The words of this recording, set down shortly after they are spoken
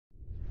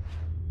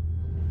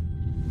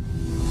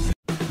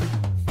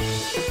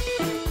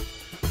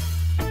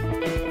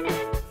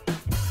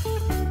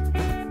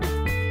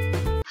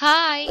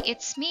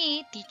It's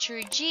me,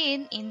 Teacher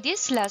Jeanne. In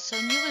this lesson,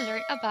 you will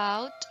learn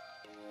about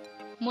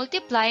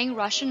multiplying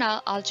rational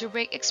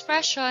algebraic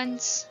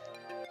expressions.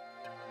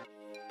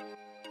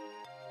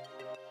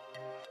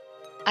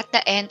 At the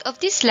end of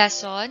this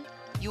lesson,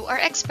 you are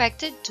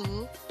expected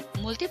to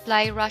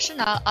multiply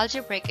rational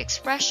algebraic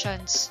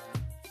expressions.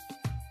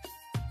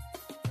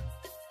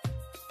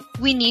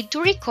 We need to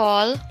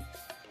recall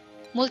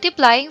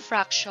multiplying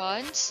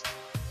fractions,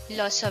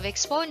 laws of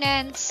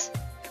exponents,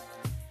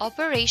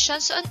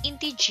 operations on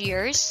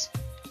integers,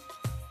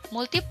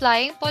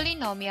 multiplying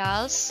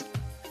polynomials,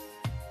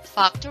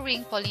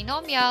 factoring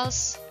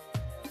polynomials,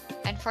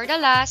 and for the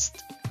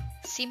last,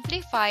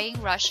 simplifying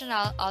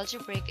rational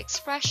algebraic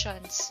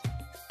expressions.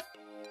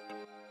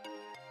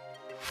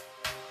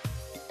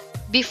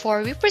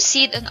 Before we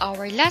proceed on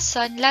our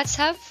lesson, let's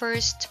have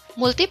first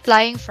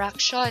multiplying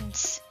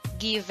fractions.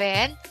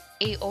 Given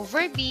a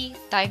over b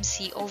times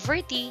c over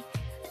d,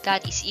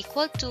 that is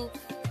equal to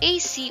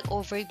ac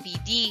over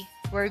bd,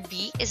 where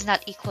b is not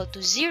equal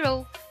to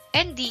 0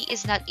 and d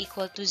is not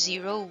equal to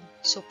 0.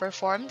 So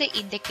perform the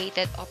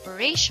indicated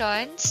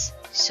operations.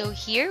 So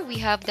here we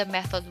have the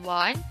method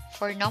 1.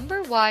 For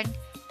number 1,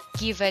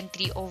 given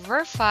 3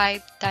 over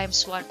 5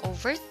 times 1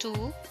 over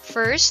 2,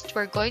 first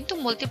we're going to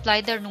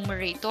multiply the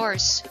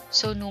numerators.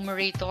 So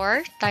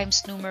numerator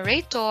times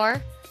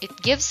numerator, it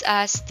gives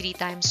us 3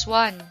 times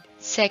 1.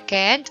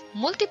 Second,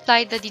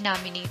 multiply the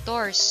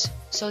denominators.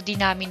 So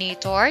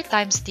denominator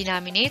times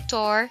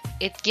denominator,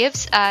 it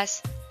gives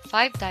us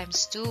 5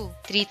 times 2.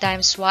 3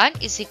 times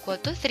 1 is equal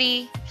to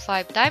 3.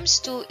 5 times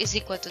 2 is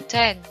equal to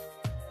 10.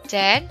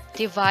 Then,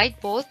 divide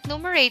both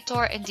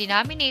numerator and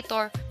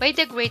denominator by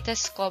the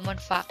greatest common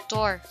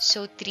factor.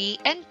 So 3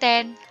 and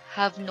 10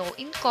 have no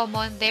in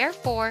common,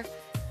 therefore,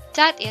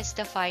 that is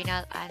the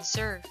final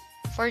answer.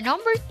 For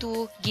number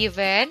 2,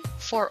 given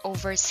 4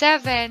 over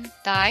 7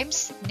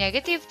 times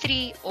negative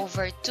 3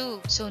 over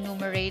 2. So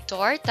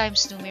numerator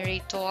times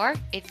numerator,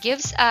 it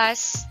gives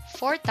us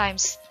 4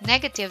 times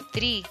negative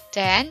 3.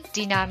 Then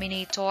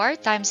denominator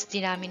times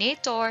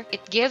denominator,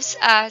 it gives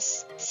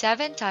us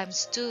 7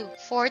 times 2.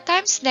 4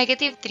 times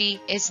negative 3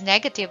 is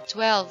negative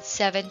 12.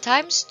 7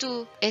 times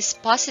 2 is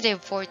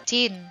positive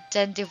 14.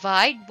 Then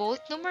divide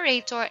both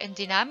numerator and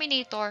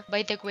denominator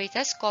by the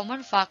greatest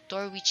common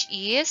factor, which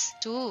is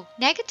 2.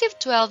 Negative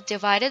 12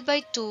 divided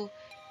by 2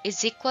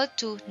 is equal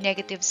to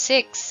negative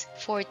 6.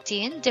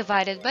 14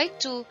 divided by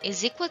 2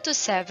 is equal to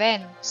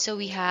 7. So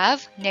we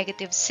have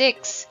negative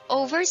 6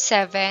 over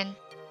 7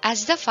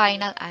 as the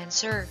final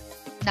answer.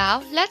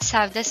 Now, let's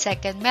have the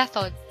second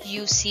method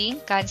using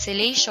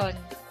cancellation.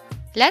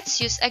 Let's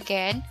use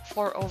again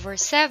 4 over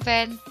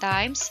 7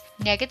 times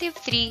negative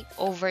 3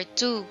 over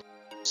 2.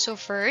 So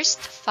first,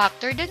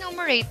 factor the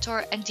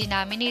numerator and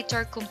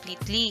denominator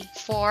completely.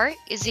 4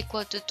 is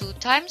equal to 2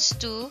 times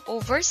 2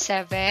 over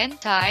 7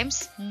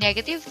 times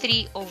negative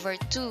 3 over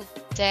 2.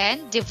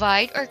 Then,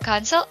 divide or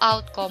cancel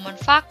out common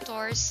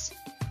factors.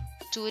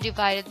 2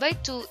 divided by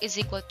 2 is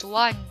equal to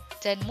 1.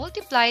 Then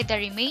multiply the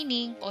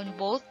remaining on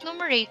both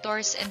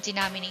numerators and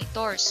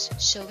denominators.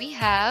 So we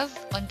have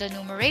on the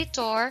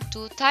numerator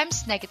 2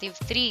 times negative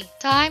 3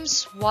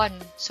 times 1.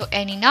 So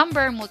any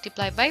number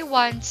multiplied by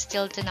 1,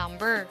 still the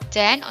number.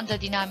 Then on the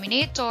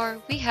denominator,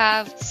 we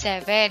have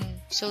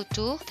 7. So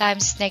 2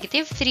 times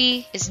negative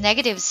 3 is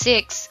negative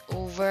 6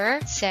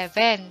 over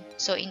 7.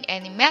 So in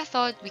any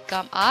method, we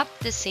come up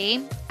the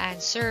same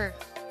answer.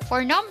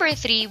 For number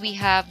 3, we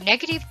have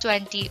negative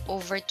 20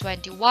 over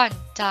 21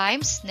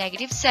 times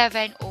negative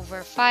 7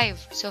 over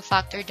 5. So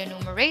factor the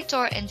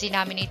numerator and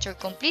denominator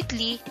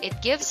completely.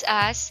 It gives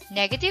us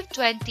negative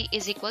 20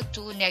 is equal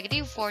to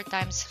negative 4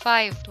 times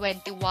 5.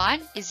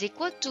 21 is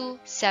equal to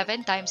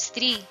 7 times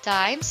 3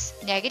 times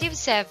negative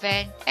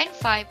 7, and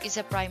 5 is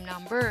a prime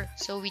number.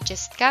 So we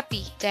just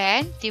copy.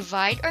 Then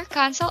divide or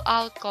cancel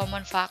out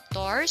common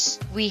factors.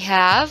 We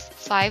have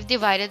 5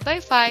 divided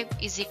by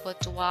 5 is equal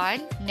to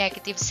 1.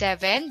 Negative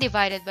 7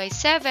 divided by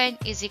 7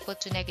 is equal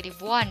to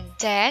negative 1.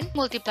 Then,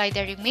 multiply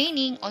the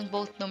remaining on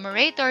both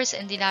numerators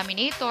and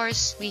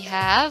denominators. We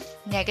have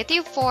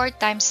negative 4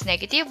 times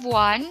negative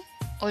 1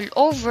 all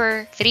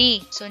over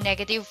 3. So,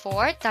 negative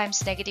 4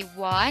 times negative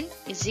 1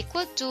 is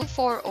equal to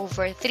 4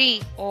 over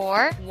 3,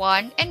 or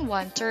 1 and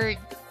 1/3.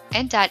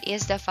 And that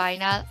is the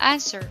final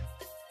answer.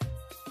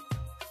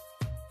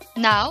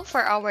 Now,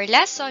 for our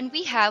lesson,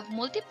 we have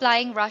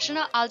multiplying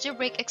rational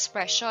algebraic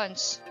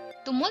expressions.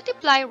 To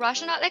multiply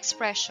rational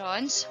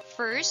expressions,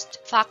 first,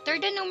 factor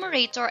the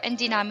numerator and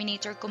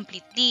denominator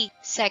completely.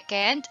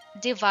 Second,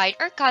 divide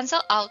or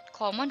cancel out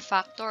common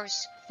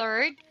factors.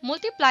 Third,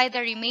 multiply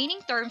the remaining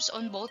terms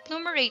on both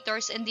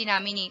numerators and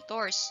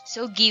denominators.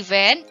 So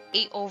given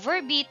a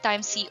over b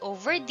times c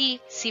over d,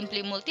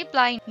 simply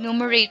multiply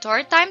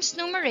numerator times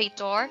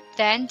numerator,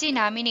 then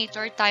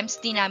denominator times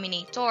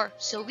denominator.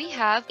 So we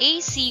have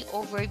ac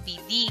over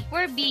bd,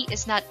 where b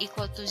is not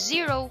equal to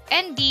 0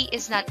 and d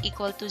is not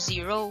equal to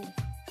 0.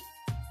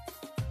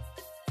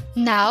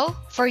 Now,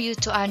 For you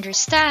to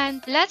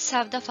understand, let's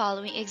have the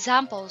following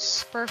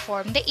examples.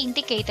 Perform the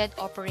indicated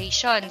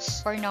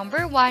operations. For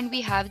number 1, we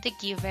have the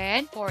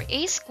given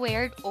 4a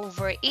squared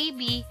over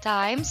ab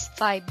times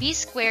 5b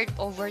squared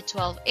over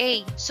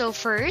 12a. So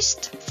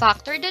first,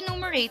 factor the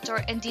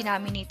numerator and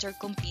denominator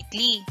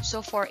completely.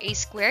 So 4a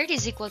squared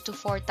is equal to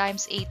 4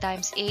 times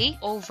a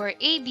over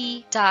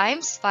ab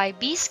times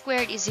 5b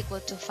squared is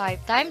equal to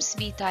 5 times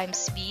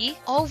b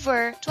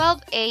over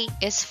 12a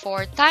is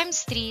 4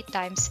 times 3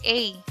 times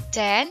a.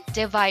 Then,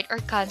 divide or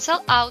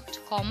cancel out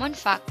common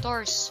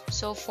factors.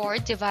 So 4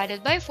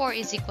 divided by 4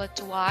 is equal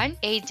to 1,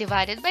 a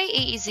divided by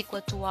a is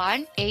equal to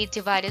 1, a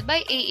divided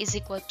by a is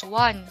equal to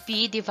 1,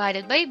 b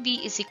divided by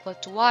b is equal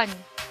to 1.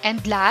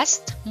 And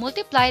last,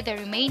 multiply the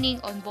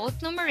remaining on both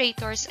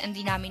numerators and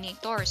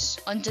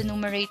denominators. On the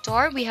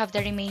numerator, we have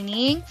the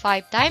remaining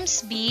 5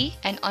 times b,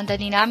 and on the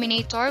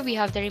denominator, we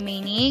have the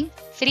remaining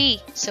 3.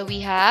 So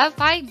we have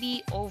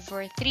 5b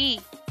over 3.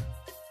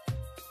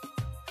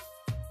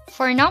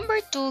 For number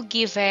 2,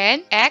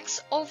 given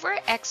x over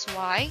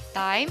xy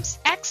times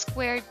x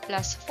squared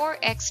plus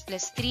 4x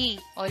plus 3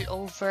 all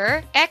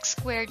over x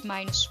squared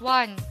minus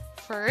 1.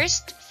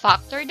 First,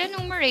 factor the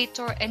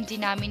numerator and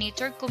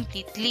denominator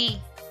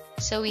completely.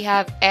 So we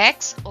have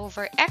x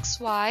over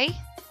xy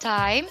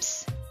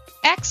times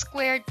x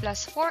squared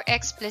plus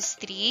 4x plus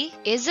 3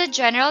 is a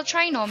general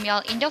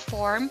trinomial in the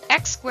form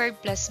x squared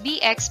plus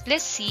bx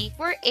plus c,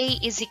 where a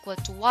is equal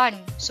to 1.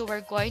 So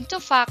we're going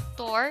to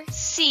factor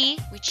c,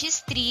 which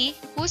is 3,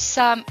 whose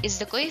sum is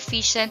the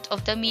coefficient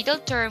of the middle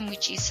term,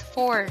 which is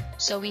 4.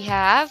 So we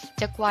have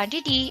the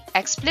quantity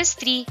x plus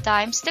 3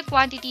 times the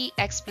quantity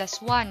x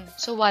plus 1.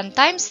 So 1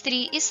 times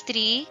 3 is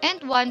 3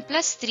 and 1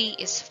 plus 3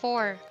 is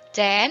 4.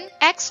 Then,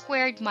 x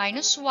squared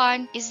minus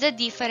 1 is the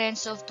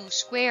difference of two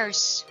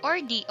squares, or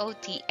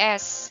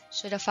DOTS.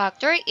 So the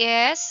factor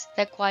is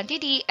the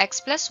quantity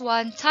x plus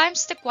 1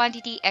 times the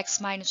quantity x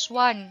minus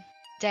 1.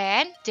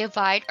 Then,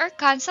 divide or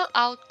cancel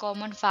out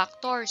common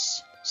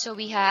factors. So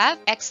we have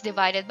x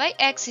divided by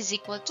x is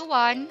equal to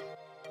 1.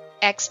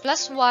 X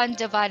plus 1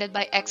 divided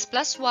by x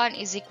plus 1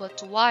 is equal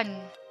to 1.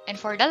 And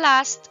for the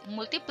last,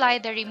 multiply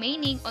the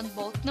remaining on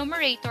both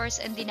numerators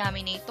and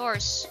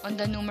denominators. On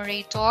the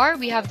numerator,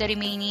 we have the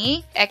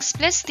remaining x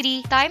plus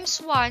 3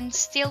 times 1,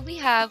 still we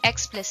have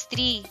x plus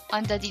 3.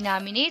 On the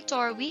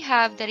denominator, we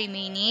have the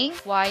remaining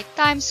y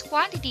times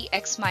quantity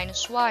x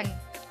minus 1.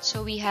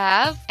 So we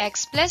have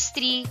x plus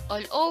 3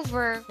 all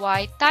over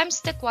y times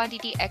the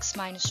quantity x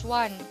minus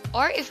 1.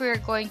 Or if we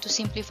are going to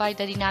simplify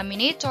the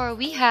denominator,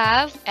 we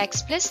have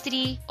x plus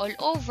 3 all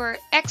over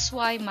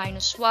xy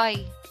minus y.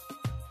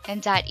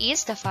 And that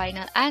is the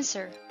final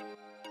answer.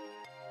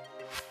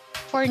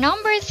 For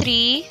number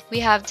 3, we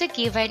have the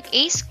given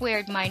a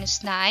squared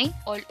minus 9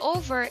 all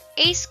over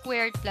a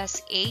squared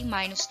plus a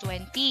minus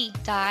 20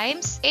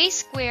 times a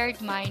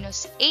squared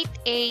minus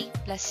 8a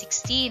plus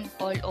 16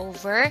 all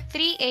over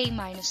 3a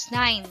minus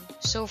 9.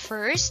 So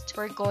first,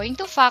 we're going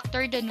to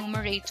factor the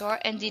numerator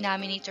and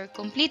denominator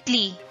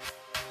completely.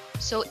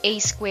 So a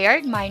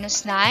squared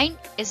minus 9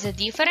 is the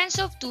difference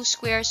of two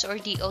squares,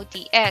 or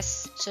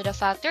DOTS. So the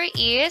factor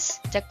is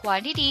the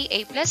quantity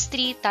a plus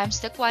 3 times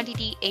the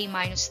quantity a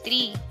minus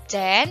 3.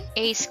 Then,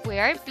 a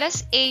squared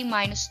plus a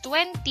minus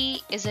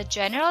 20 is a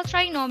general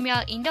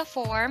trinomial in the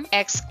form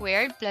x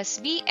squared plus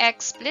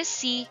bx plus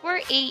c, where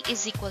a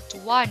is equal to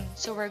 1.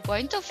 So we're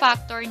going to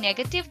factor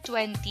negative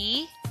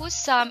 20, whose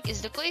sum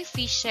is the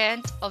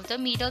coefficient of the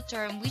middle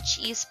term,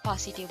 which is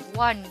positive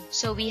 1.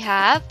 So we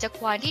have the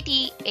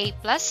quantity a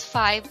plus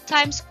 5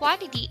 times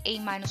quantity a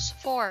minus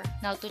 4.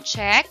 Now to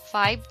check,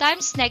 5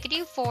 times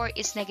negative 4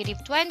 is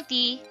negative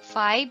 20.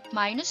 5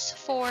 minus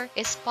 4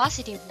 is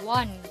positive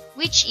 1,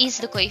 which is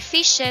the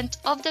coefficient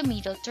of the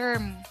middle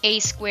term. A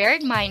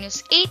squared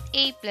minus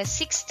 8a plus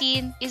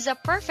 16 is a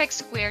perfect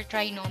square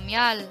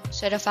trinomial.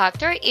 So the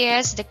factor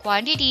is the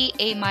quantity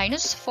a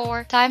minus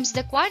 4 times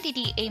the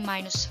quantity a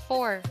minus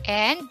 4.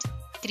 And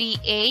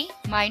 3a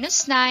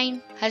minus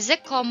 9 has a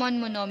common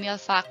monomial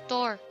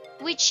factor,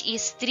 which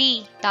is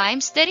 3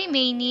 times the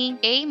remaining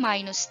a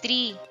minus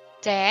 3.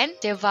 Then,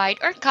 divide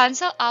or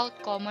cancel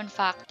out common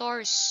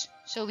factors.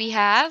 So we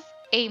have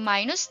a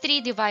minus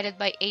 3 divided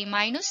by a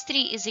minus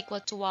 3 is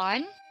equal to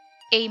 1.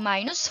 A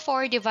minus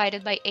 4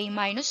 divided by a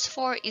minus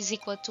 4 is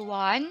equal to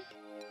 1.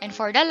 And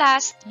for the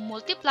last,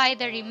 multiply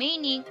the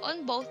remaining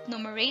on both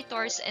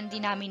numerators and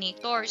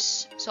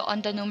denominators. So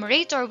on the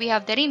numerator, we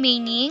have the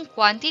remaining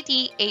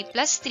quantity a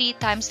plus 3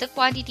 times the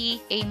quantity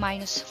a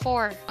minus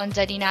 4. On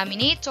the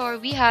denominator,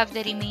 we have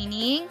the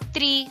remaining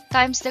 3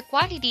 times the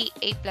quantity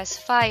a plus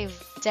 5.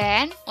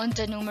 Then, on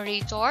the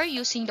numerator,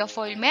 using the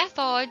FOIL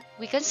method,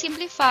 we can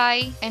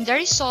simplify, and the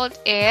result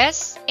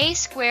is a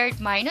squared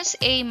minus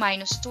a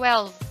minus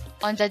 12.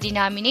 On the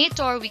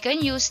denominator, we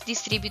can use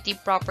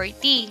distributive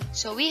property.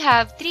 So we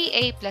have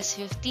 3a plus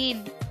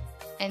 15.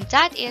 And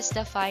that is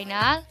the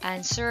final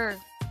answer.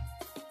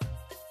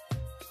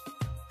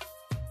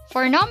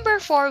 For number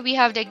 4, we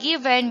have the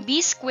given b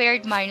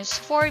squared minus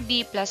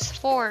 4b plus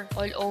 4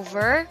 all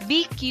over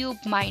b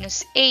cubed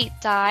minus 8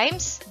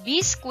 times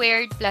b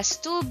squared plus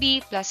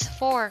 2b plus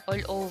 4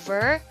 all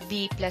over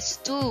b plus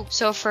 2.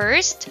 So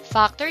first,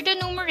 factor the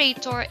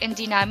numerator and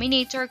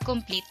denominator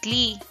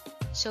completely.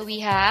 So we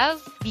have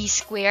b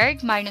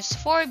squared minus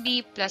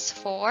 4b plus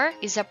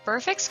 4 is a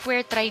perfect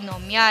square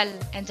trinomial.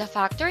 And the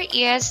factor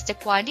is the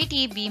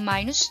quantity b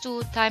minus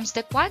 2 times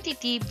the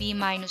quantity b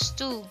minus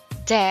 2.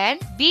 Then,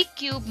 b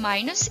cubed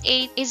minus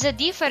 8 is a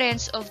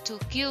difference of 2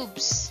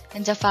 cubes.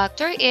 And the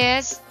factor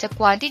is the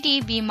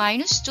quantity b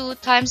minus 2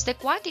 times the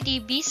quantity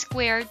b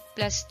squared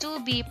plus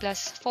 2b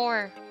plus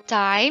 4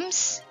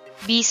 times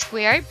b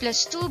squared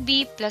plus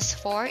 2b plus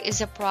 4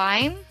 is a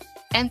prime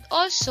and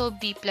also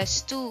b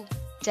plus 2.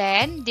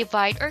 Then,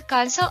 divide or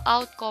cancel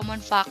out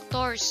common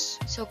factors.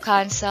 So,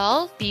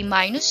 cancel b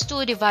minus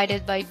 2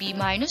 divided by b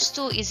minus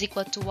 2 is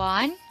equal to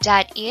 1.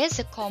 That is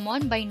a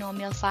common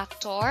binomial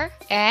factor.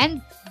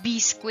 And b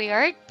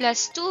squared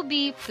plus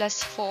 2b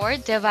plus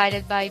 4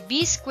 divided by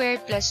b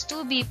squared plus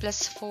 2b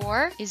plus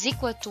 4 is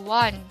equal to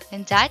 1.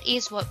 And that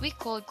is what we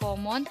call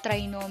common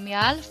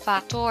trinomial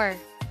factor.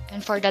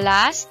 And for the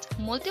last,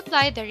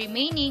 multiply the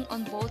remaining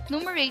on both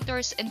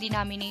numerators and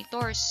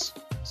denominators.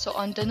 So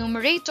on the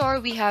numerator,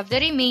 we have the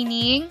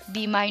remaining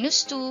b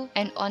minus 2,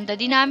 and on the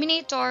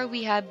denominator,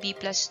 we have b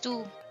plus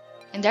 2.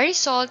 And the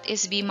result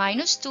is b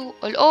minus 2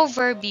 all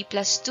over b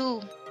plus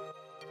 2.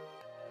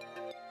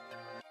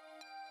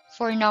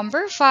 For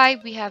number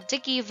 5, we have the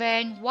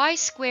given y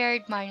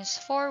squared minus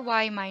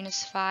 4y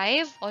minus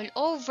 5 all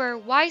over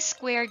y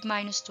squared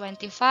minus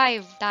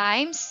 25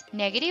 times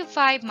negative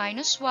 5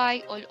 minus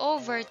y all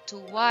over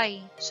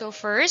 2y. So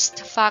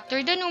first,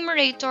 factor the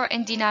numerator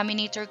and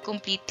denominator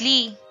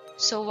completely.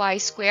 So y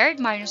squared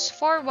minus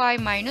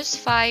 4y minus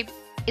 5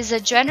 is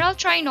a general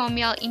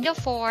trinomial in the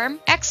form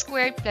x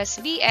squared plus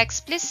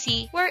bx plus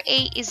c, where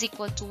a is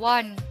equal to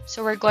 1.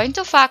 So we're going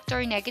to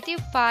factor negative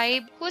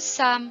 5, whose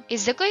sum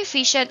is the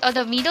coefficient of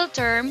the middle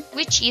term,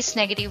 which is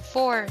negative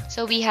 4.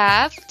 So we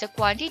have the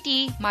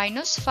quantity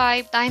minus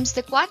 5 times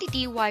the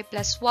quantity y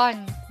plus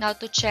 1. Now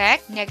to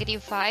check,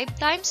 negative 5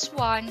 times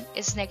 1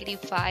 is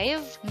negative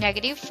 5.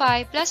 Negative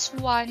 5 plus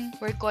 1,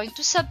 we're going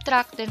to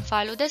subtract then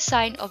follow the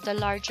sign of the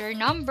larger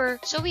number.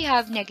 So we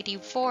have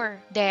negative 4.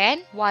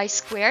 Then y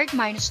squared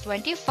minus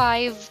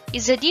 25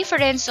 is the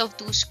difference of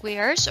two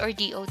squares or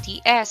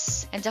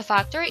DOTS. And the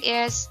factor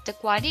is the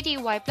quantity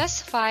y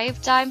plus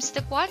 5 times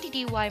the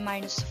quantity y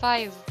minus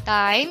 5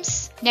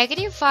 times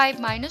negative 5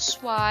 minus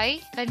y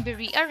can be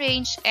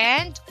rearranged,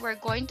 and we're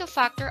going to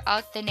factor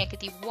out the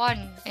negative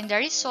 1. And the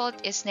result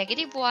is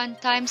negative 1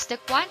 times the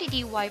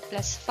quantity y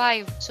plus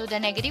 5. So the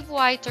negative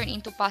y turn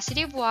into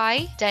positive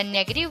y, then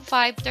negative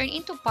 5 turn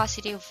into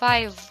positive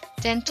 5.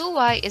 Then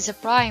 2y is a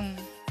prime.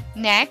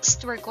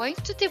 Next, we're going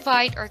to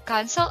divide or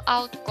cancel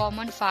out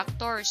common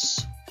factors.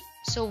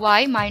 So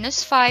y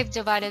minus 5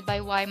 divided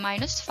by y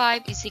minus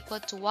 5 is equal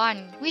to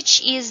 1,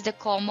 which is the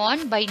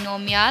common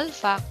binomial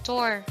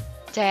factor.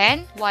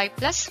 Then, y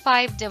plus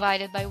 5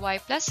 divided by y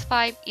plus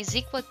 5 is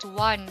equal to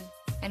 1.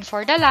 And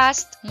for the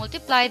last,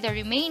 multiply the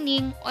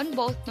remaining on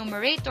both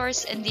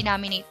numerators and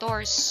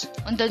denominators.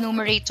 On the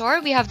numerator,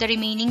 we have the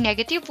remaining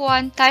negative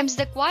 1 times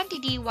the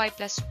quantity y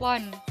plus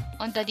 1.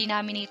 On the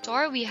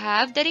denominator, we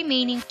have the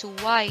remaining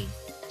 2y.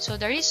 So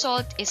the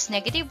result is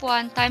negative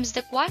 1 times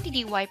the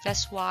quantity y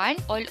plus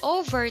 1 all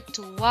over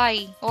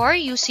 2y. Or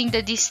using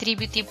the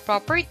distributive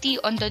property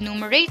on the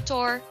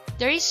numerator,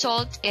 the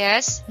result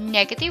is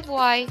negative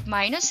y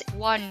minus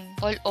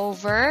 1 all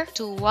over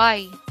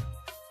 2y.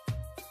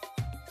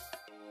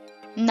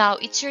 Now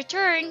it's your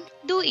turn.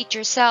 Do it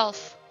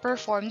yourself.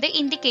 Perform the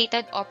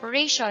indicated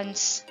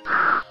operations.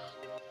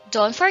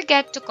 Don't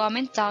forget to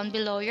comment down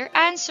below your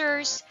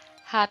answers.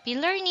 Happy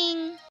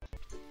learning!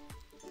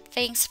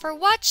 Thanks for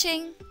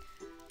watching.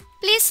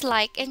 Please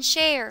like and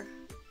share.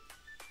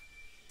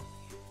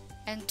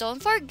 And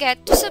don't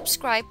forget to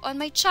subscribe on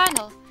my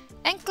channel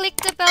and click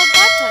the bell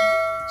button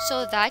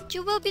so that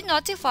you will be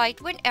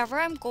notified whenever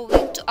I'm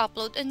going to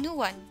upload a new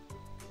one.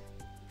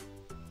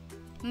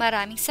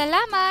 Maraming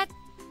salamat!